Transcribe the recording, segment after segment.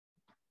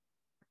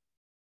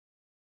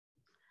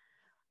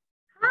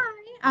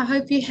I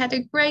hope you had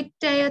a great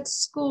day at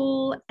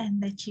school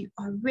and that you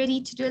are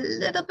ready to do a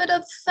little bit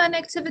of fun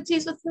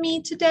activities with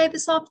me today,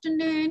 this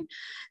afternoon.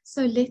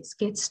 So let's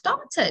get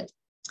started.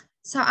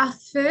 So our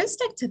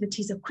first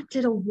activity is a quick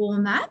little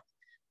warm up,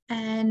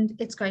 and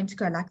it's going to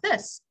go like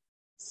this.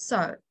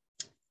 So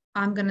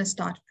I'm going to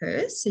start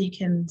first so you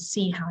can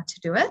see how to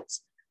do it.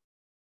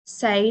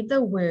 Say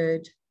the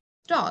word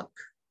dog.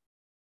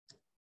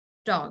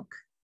 Dog.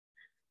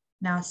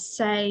 Now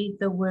say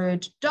the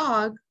word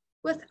dog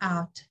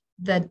without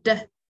the D.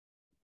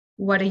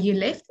 What are you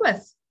left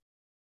with?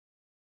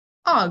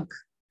 Og.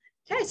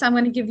 Okay, so I'm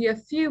going to give you a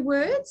few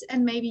words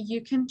and maybe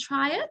you can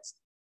try it.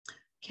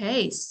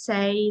 Okay,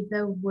 say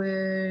the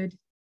word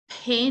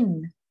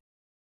pen.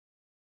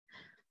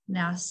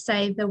 Now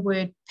say the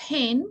word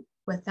pen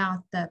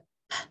without the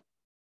P.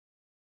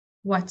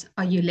 What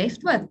are you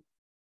left with?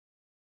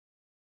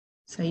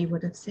 So you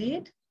would have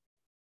said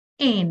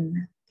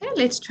N. Okay,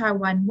 let's try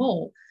one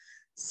more.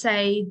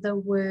 Say the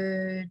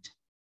word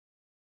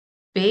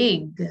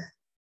big.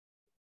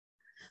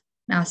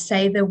 Now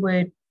say the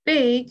word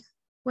big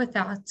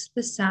without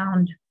the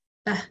sound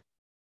B.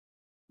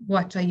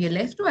 What are you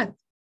left with?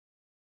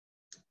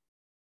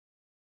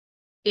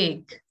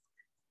 Egg.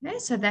 Okay,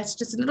 so that's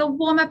just a little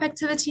warm-up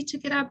activity to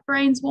get our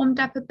brains warmed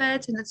up a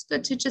bit, and it's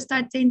good to just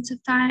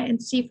identify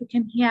and see if we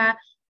can hear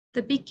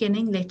the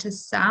beginning letter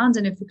sounds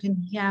and if we can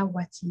hear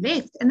what's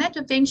left, and that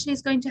eventually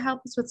is going to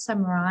help us with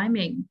some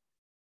rhyming.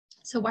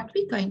 So what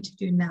we're going to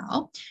do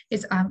now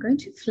is I'm going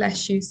to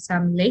flash you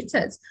some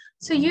letters.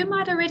 So you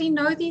might already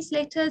know these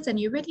letters and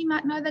you already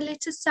might know the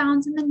letter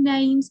sounds and the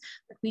names,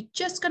 but we're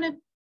just going to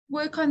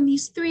work on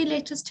these 3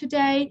 letters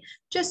today,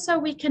 just so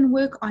we can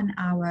work on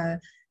our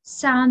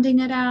sounding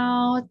it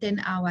out,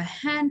 then our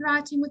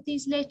handwriting with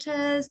these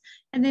letters,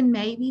 and then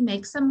maybe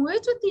make some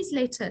words with these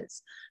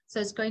letters. So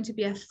it's going to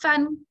be a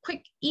fun,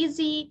 quick,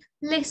 easy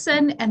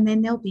lesson, and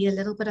then there'll be a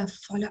little bit of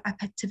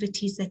follow-up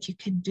activities that you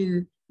can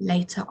do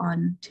later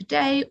on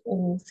today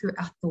or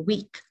throughout the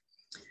week.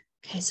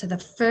 Okay, so the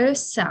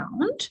first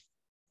sound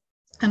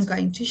I'm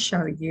going to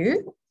show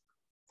you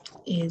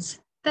is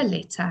the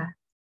letter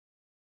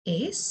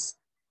S,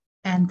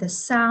 and the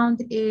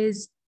sound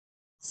is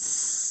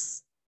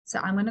S. So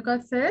I'm going to go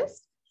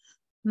first.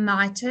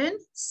 My turn.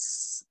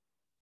 S.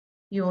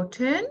 Your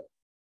turn.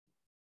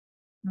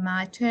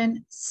 My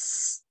turn.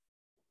 S.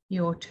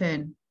 Your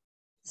turn.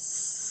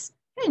 S.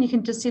 And you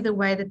can just see the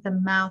way that the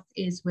mouth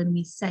is when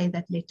we say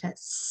that letter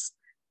S.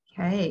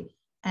 Okay,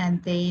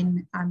 and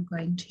then I'm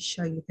going to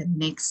show you the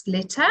next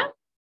letter.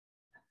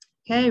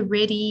 Okay,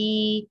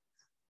 ready?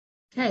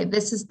 Okay,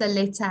 this is the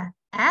letter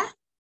A.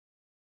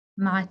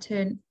 My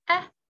turn,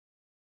 A.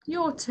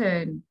 Your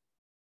turn,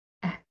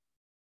 A.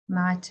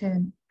 My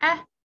turn, A.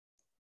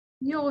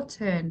 Your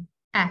turn,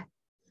 A.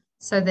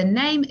 So the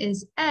name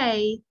is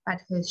A,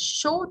 but her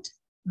short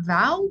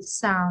vowel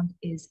sound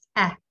is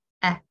A,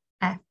 A,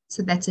 A.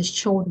 So that's a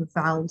short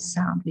vowel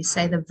sound. We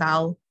say the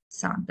vowel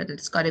sound, but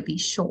it's got to be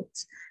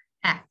short.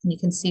 A. And you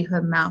can see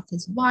her mouth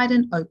is wide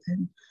and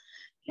open.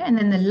 Okay, and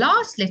then the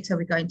last letter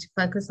we're going to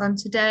focus on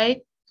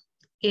today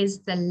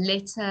is the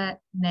letter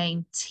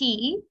name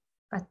T,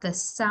 but the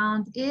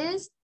sound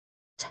is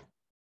T.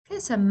 Okay,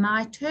 so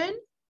my turn,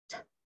 T.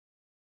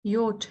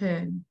 Your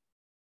turn.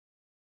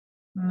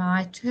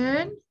 My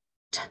turn,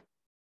 T.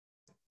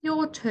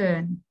 Your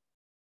turn.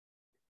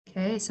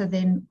 Okay, so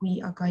then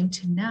we are going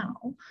to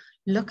now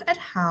look at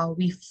how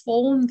we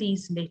form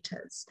these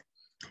letters.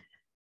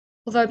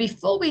 Although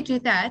before we do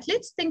that,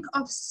 let's think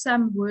of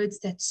some words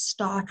that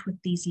start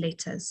with these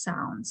letter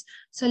sounds.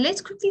 So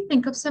let's quickly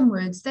think of some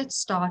words that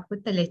start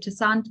with the letter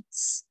sound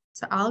S.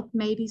 So I'll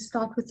maybe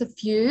start with a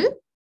few.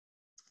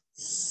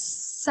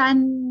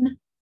 Sun,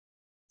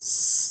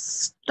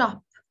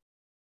 stop.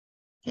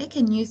 Okay,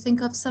 can you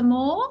think of some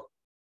more?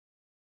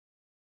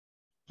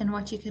 And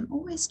what you can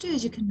always do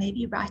is you can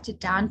maybe write it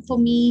down for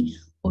me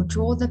or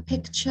draw the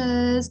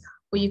pictures,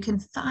 or you can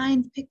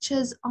find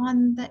pictures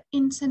on the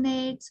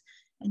internet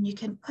and you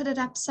can put it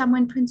up somewhere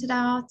and print it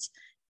out.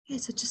 Okay,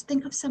 so just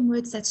think of some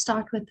words that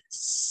start with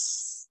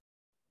S.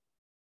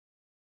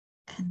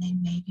 And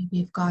then maybe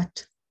we've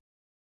got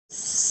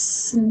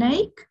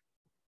snake.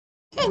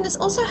 Okay, and this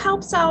also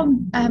helps our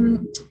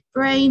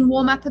brain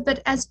warm up a bit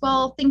as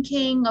well,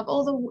 thinking of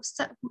all the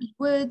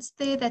words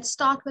there that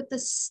start with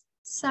this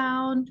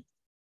sound.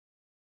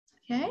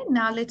 Okay,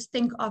 now let's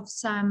think of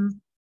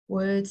some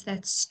words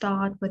that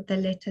start with the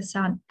letter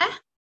sound A.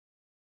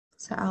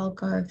 So I'll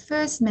go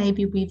first.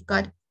 Maybe we've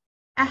got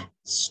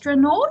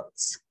astronaut,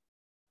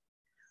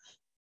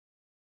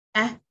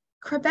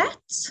 acrobat.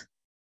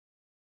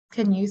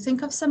 Can you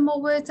think of some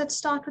more words that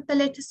start with the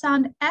letter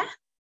sound A?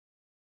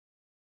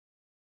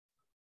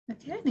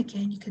 Okay, and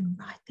again, you can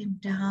write them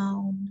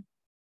down,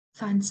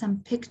 find some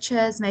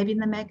pictures, maybe in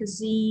the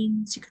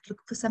magazines. You could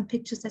look for some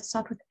pictures that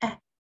start with A.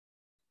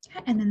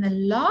 Okay, and then the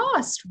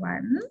last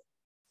one,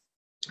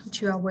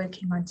 which you are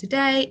working on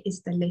today,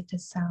 is the letter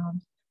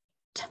sound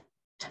T.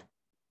 T.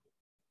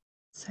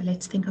 So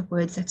let's think of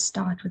words that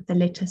start with the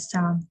letter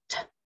sound T.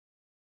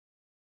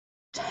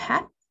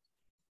 Tap,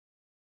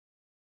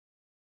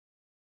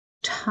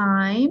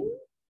 time.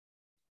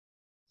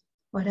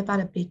 What about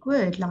a big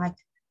word like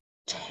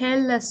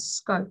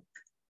telescope?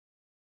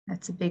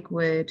 That's a big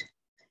word.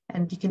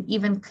 And you can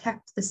even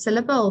clap the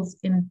syllables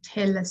in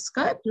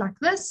telescope like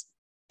this.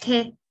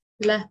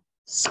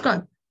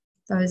 Telescope.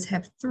 Those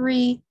have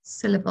 3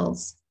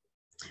 syllables.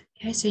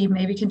 Okay, so you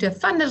maybe can do a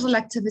fun little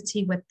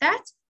activity with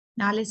that.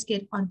 Now let's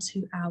get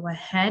onto our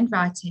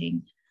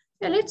handwriting.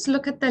 So let's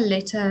look at the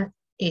letter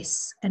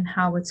S and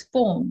how it's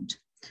formed.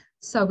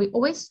 So we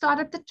always start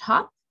at the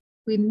top.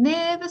 We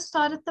never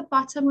start at the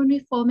bottom when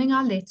we're forming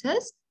our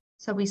letters.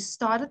 So we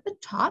start at the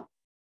top,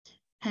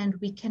 and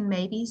we can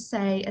maybe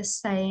say a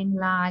saying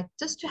like,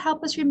 just to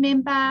help us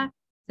remember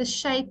the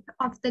shape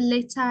of the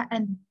letter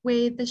and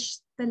where the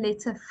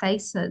letter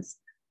faces.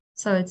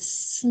 So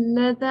it's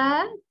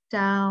slither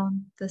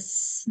down the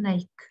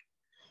snake.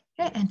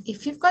 Okay, and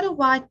if you've got a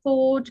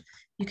whiteboard,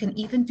 you can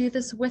even do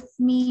this with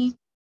me,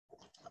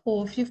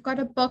 or if you've got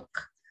a book,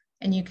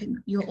 and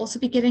you'll also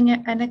be getting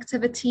an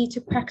activity to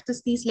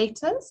practice these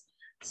letters.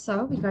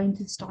 So we're going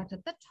to start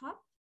at the top,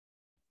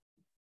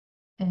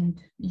 and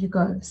you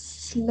go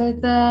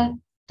slither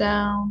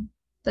down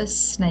the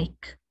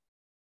snake.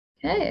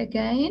 Okay,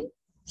 again,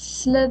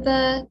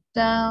 slither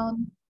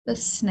down the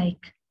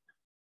snake.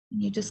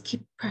 And you just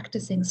keep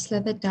practicing,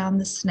 slither down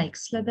the snake,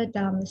 slither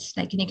down the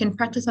snake. And you can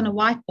practice on a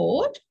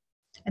whiteboard.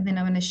 And then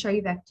I'm going to show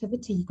you the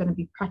activity you're going to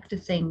be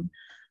practicing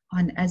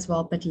on as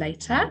well a bit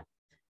later.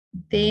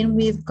 Then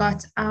we've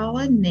got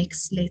our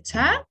next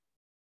letter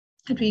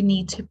that we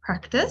need to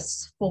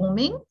practice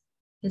forming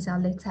is our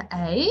letter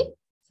A.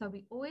 So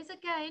we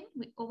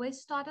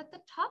always start at the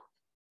top,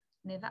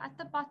 never at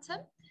the bottom.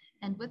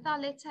 And with our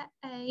letter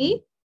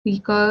A, we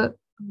go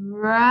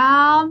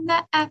round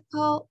the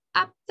apple,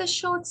 up the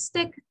short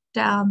stick,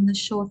 down the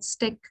short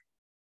stick.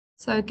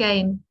 So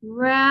again,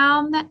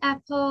 round the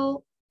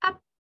apple, up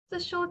the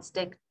short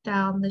stick,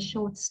 down the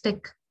short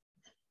stick.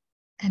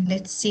 And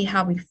let's see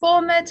how we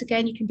form it.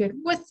 Again, you can do it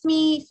with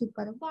me if you've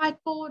got a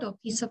whiteboard or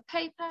piece of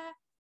paper.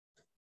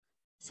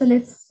 So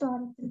let's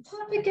start at the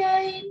top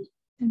again.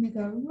 And we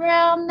go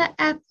round the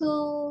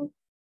apple,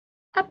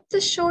 up the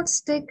short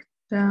stick,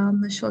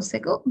 down the short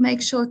stick. Oh,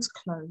 make sure it's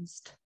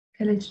closed.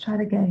 Okay, let's try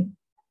it again.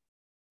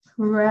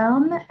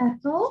 Round the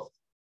apple,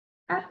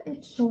 up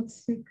its short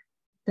stick,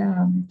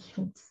 down its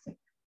short stick.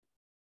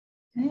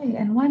 Okay,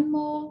 and one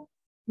more.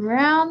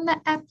 Round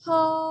the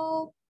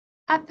apple,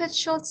 up its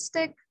short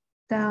stick,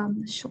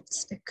 down the short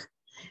stick.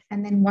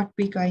 And then what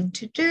we're going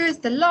to do is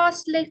the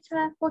last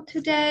letter for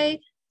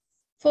today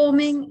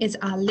forming is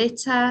our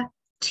letter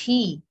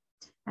T.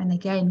 And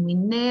again, we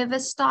never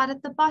start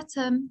at the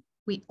bottom.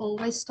 We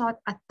always start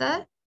at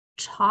the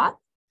top.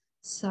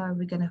 So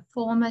we're going to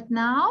form it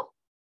now.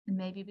 And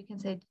maybe we can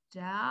say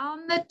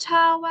down the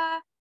tower.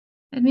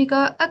 And we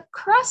go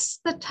across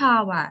the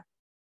tower.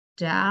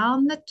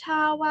 Down the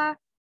tower,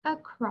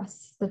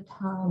 across the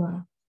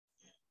tower.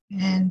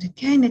 And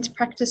again, let's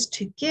practice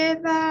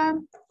together.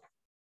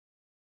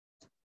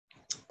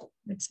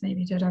 Let's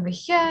maybe do it over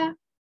here.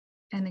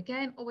 And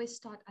again, always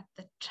start at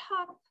the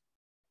top.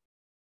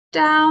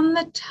 Down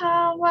the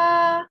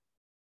tower,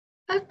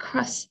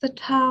 across the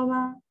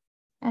tower.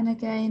 And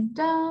again,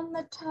 down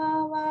the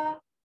tower,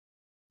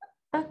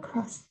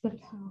 across the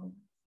tower.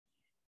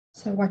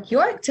 So what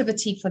your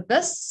activity for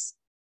this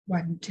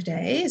one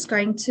today is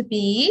going to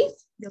be,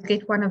 you'll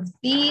get one of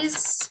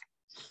these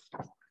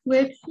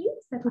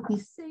worksheets that will be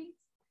synced,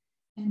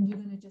 and you're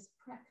going to just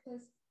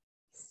practice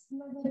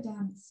slither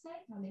down the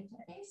snake, our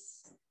letter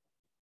S,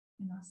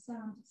 and our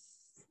sound,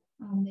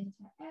 our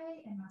letter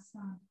A, and our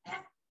sound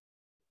F,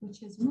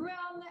 which is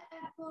round the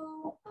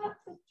apple, up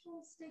the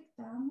short stick,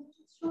 down the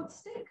short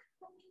stick,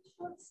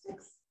 short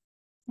sticks,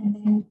 and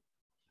then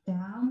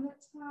down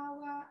the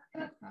tower,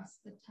 across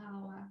the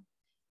tower.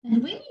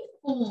 And when you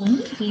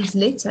form these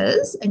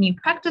letters and you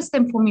practice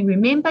them for me,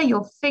 remember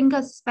your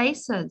finger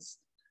spaces.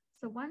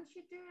 So once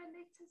you do a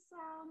letter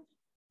sound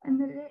and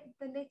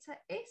the letter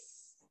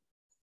S,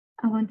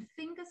 I want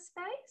finger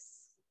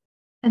space,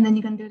 and then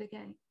you're going to do it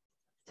again.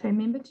 So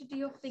remember to do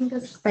your finger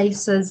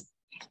spaces,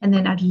 and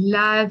then I'd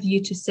love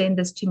you to send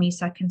this to me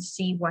so I can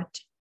see what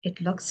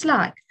it looks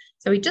like.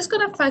 So we're just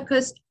going to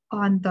focus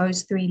on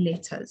those 3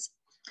 letters.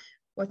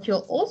 What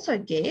you'll also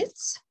get,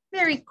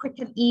 very quick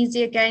and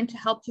easy again to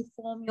help you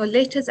form your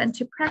letters and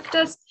to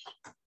practice,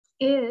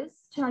 is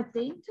to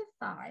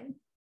identify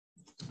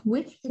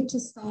which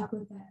letters start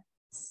with a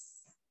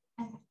S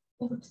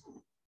or T.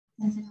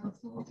 And then I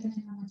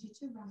want you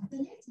to write the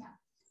letter.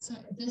 So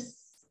this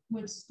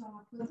would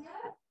start with a,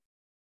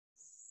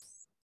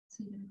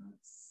 so you're going to go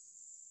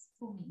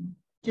for me.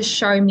 Just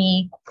show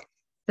me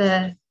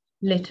the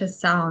letter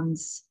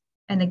sounds.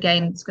 And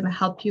again, it's going to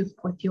help you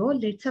with your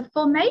letter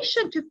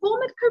formation to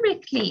form it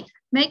correctly.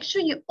 Make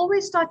sure you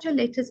always start your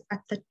letters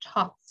at the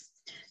top.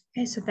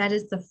 Okay, so that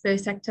is the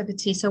first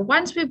activity. So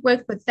once we've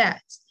worked with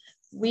that,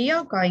 we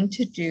are going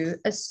to do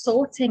a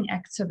sorting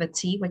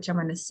activity, which I'm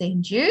going to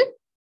send you.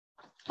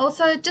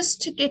 Also,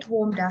 just to get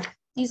warmed up,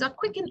 these are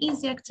quick and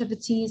easy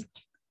activities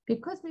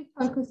because we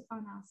focus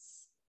on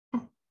us.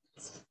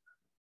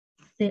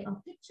 there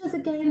are pictures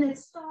again that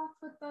start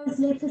with those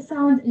letter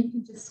sounds, and you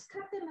can just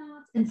cut them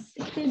out and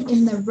stick them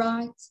in the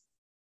right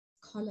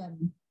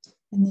column.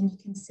 And then you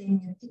can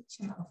send me a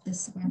picture of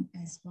this one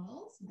as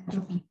well. So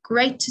that'll be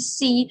great to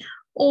see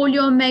all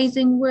your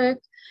amazing work.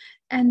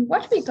 And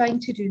what we're going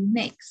to do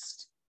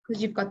next,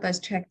 because you've got those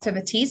two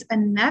activities,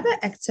 another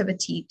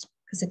activity,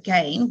 because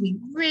again, we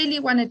really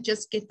want to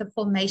just get the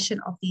formation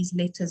of these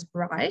letters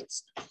right,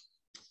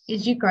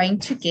 is you're going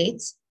to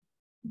get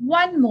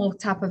one more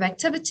type of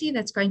activity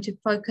that's going to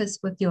focus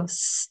with your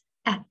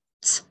at.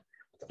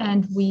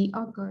 And we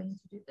are going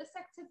to do this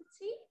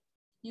activity.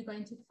 You're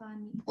going to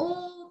find me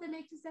all the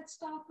letters that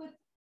start with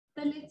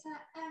the letter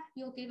A.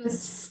 You'll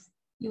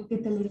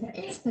get the letter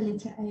S, the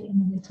letter A,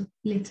 and the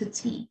letter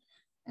T.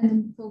 And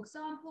then, for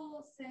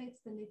example, say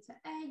it's the letter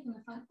A, you're going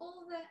to find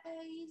all the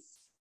A's.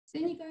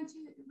 Then you're going to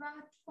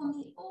write for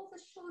me all the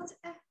short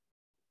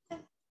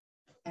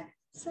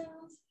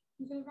sounds.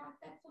 You're going to write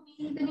that for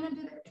me. Then you're going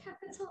to do the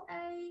capital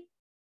A.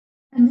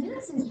 And then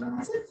it says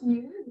write a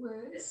few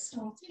words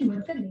starting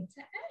with the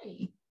letter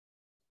A.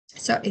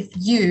 So if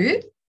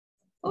you,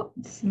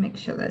 let's make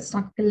sure that's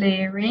not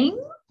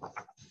glaring.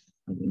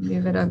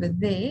 Move it over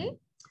there.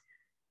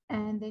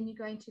 And then you're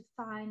going to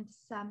find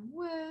some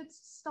words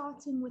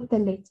starting with the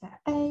letter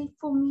A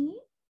for me.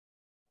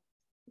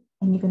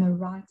 And you're going to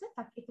write it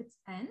like if it's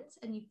ant,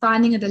 and you're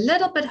finding it a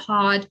little bit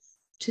hard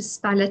to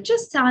spell it.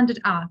 Just sound it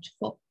out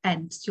for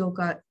ant. You'll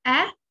go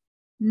ant,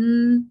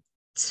 and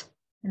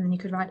then you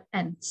could write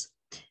ant.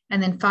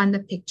 And then find the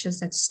pictures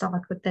that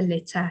start with the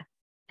letter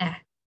A.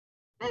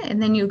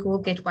 And then you will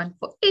get one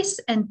for S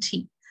and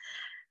T.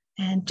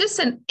 And just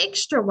an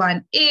extra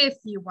one if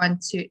you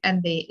want to,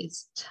 and there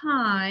is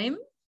time.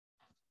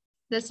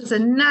 This is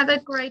another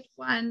great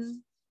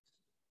one,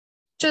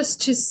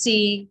 just to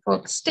see for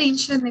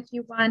extension if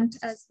you want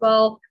as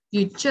well.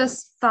 You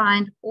just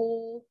find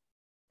all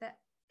the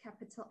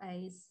capital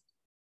A's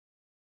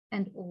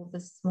and all the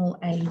small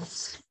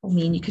A's for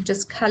me. And you could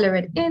just color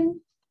it in,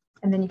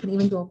 and then you can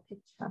even do a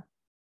picture.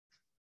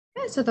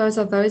 Okay, so those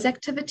are those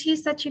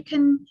activities that you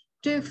can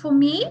do for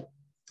me.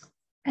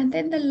 And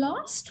then the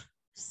last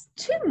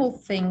two more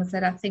things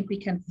that I think we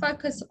can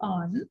focus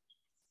on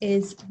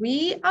is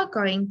we are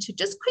going to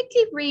just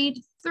quickly read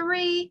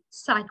 3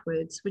 sight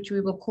words, which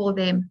we will call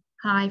them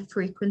high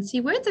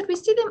frequency words, that we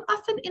see them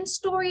often in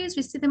stories,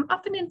 we see them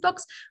often in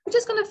books. We're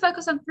just going to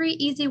focus on 3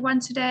 easy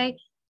ones today,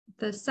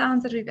 the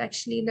sounds that we've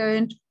actually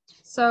learned.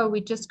 So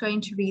we're just going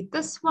to read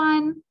this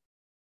one,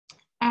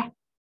 at.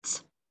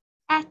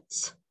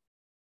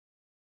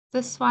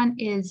 This one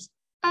is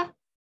a,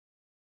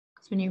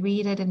 because when you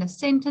read it in a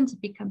sentence,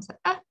 it becomes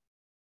a.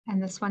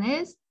 And this one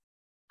is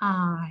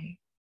I.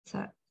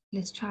 So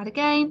let's try it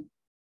again.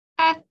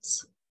 At,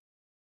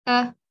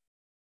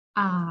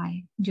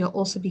 I. You'll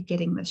also be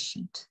getting this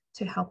sheet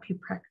to help you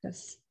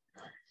practice.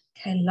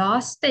 Okay,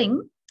 last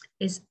thing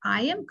is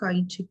I am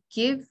going to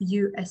give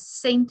you a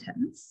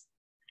sentence,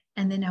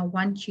 and then I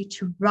want you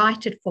to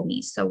write it for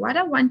me. So what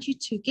I want you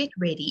to get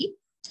ready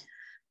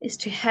is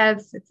to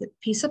have a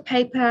piece of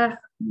paper,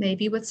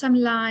 maybe with some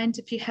lines,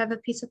 if you have a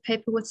piece of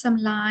paper with some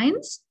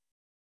lines,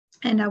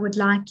 and I would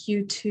like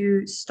you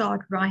to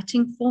start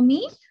writing for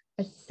me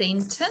a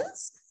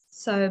sentence.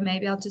 So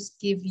maybe I'll just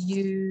give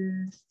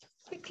you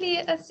quickly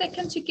a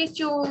second to get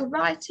your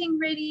writing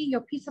ready,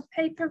 your piece of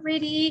paper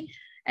ready.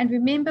 And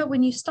remember,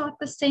 when you start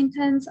the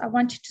sentence, I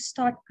want you to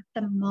start with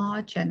the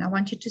margin. I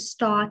want you to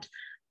start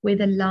where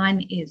the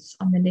line is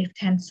on the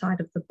left-hand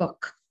side of the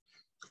book.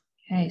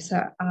 Okay,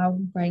 so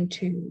I'm going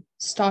to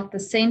start the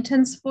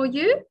sentence for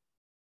you,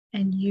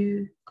 and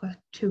you got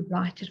to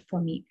write it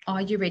for me.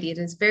 Are you ready? It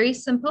is very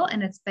simple,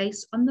 and it's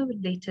based on the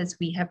letters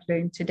we have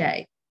learned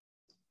today.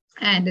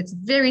 And it's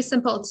very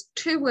simple. It's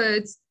 2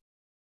 words,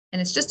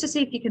 and it's just to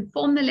see if you can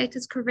form the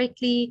letters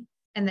correctly,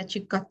 and that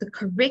you've got the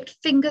correct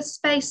finger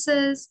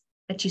spaces,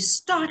 that you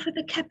start with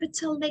a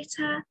capital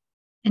letter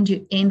and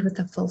you end with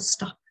a full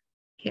stop.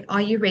 Okay,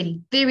 are you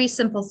ready? Very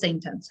simple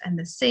sentence. And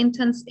the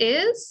sentence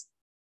is,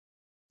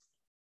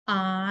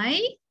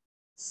 I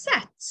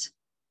sat.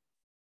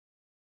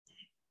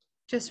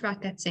 Just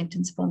write that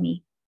sentence for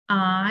me.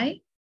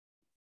 I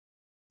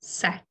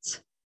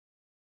sat.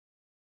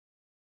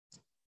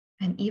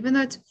 And even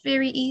though it's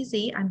very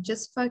easy, I'm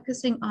just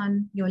focusing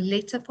on your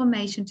letter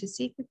formation to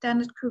see if you've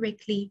done it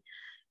correctly,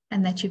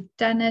 and that you've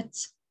done it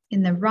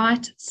in the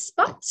right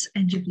spot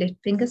and you've left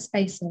finger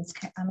spaces.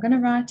 Okay, I'm going to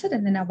write it,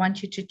 and then I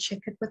want you to check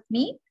it with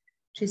me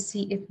to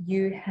see if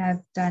you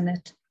have done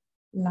it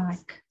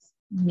like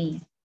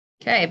me.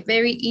 Okay,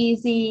 very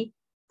easy.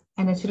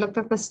 And as you look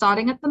at the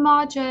starting at the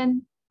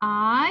margin,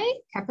 I,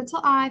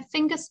 capital I,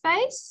 finger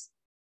space,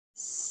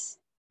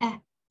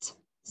 sat,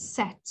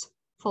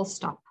 full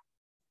stop.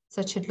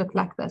 So it should look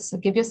like this. So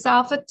give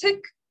yourself a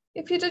tick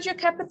if you did your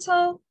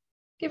capital.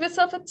 Give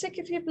yourself a tick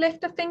if you've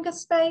left a finger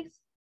space.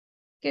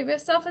 Give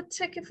yourself a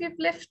tick if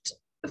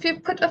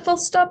you've put a full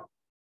stop.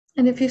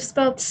 And if you've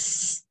spelled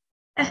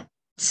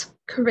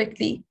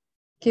correctly,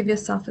 give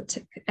yourself a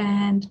tick.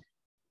 And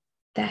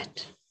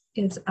that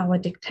is our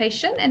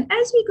dictation. And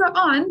as we go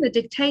on, the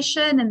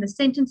dictation and the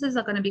sentences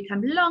are going to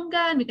become longer,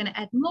 and we're going to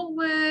add more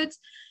words.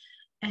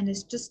 And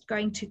it's just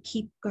going to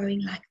keep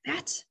going like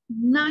that.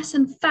 Nice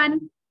and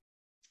fun.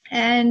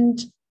 And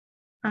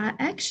I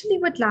actually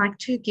would like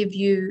to give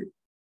you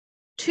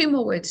 2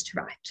 more words to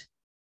write.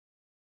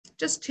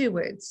 Just 2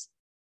 words.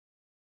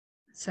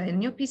 So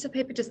in your piece of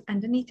paper, just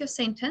underneath your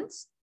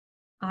sentence,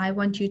 I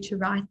want you to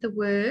write the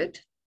word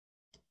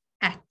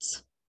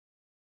at.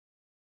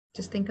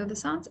 Just think of the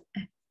sounds.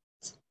 At.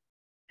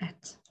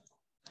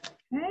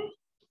 Okay.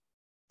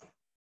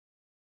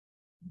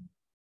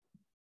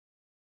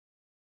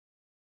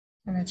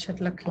 And it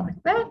should look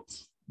like that.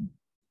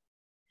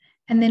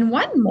 And then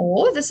one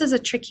more, this is a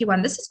tricky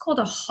one. This is called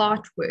a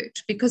heart word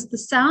because the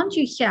sound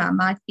you hear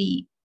might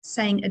be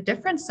saying a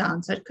different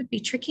sound. So it could be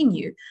tricking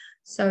you.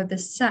 So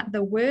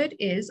the word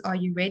is, are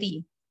you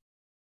ready?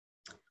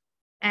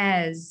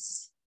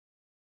 As.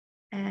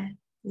 Okay,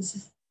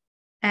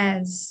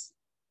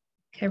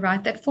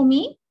 write that for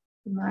me.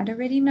 You might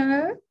already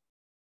know,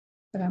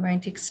 but I'm going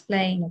to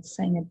explain. It's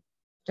saying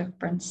a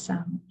different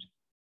sound.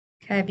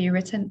 Okay, have you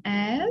written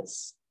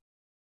as?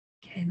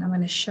 Okay, and I'm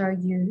going to show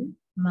you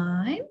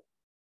mine.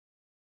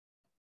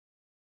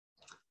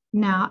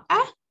 Now,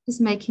 is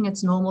making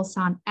its normal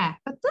sound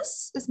but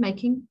this is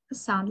making a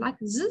sound like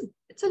z.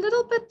 It's a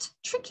little bit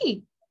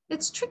tricky.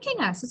 It's tricking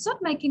us. It's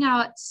not making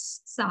our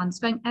sounds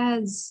going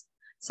as.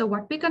 So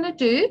what we're going to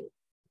do,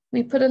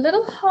 we put a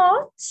little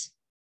heart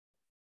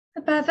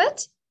above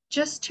it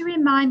just to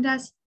remind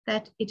us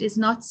that it is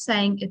not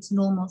saying its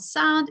normal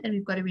sound, and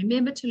we've got to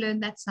remember to learn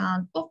that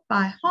sound off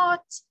by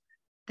heart,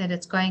 that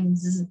it's going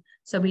z,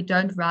 so we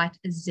don't write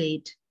a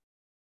z.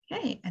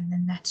 Okay, and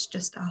then that's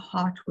just our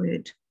heart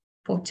word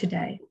for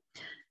today.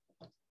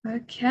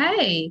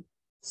 Okay,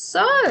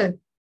 so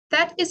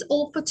that is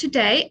all for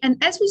today. And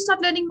as we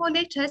start learning more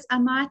letters, I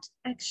might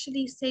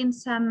actually send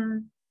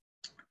some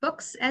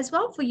books as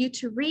well for you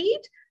to read.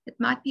 It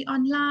might be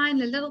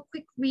online, a little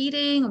quick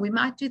reading, or we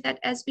might do that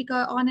as we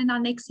go on in our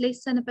next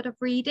lesson, a bit of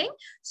reading.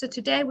 So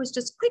today was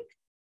just quick,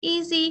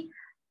 easy,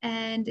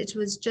 and it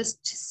was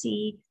just to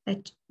see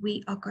that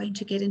we are going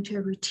to get into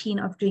a routine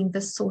of doing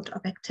this sort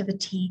of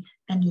activity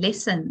and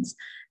lessons.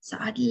 So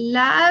I'd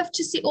love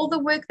to see all the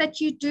work that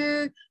you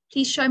do.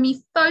 Please show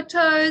me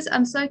photos.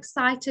 I'm so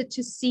excited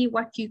to see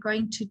what you're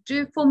going to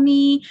do for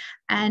me,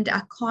 and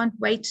I can't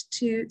wait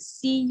to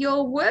see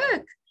your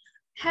work.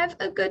 Have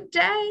a good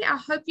day. I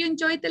hope you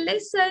enjoyed the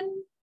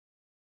lesson.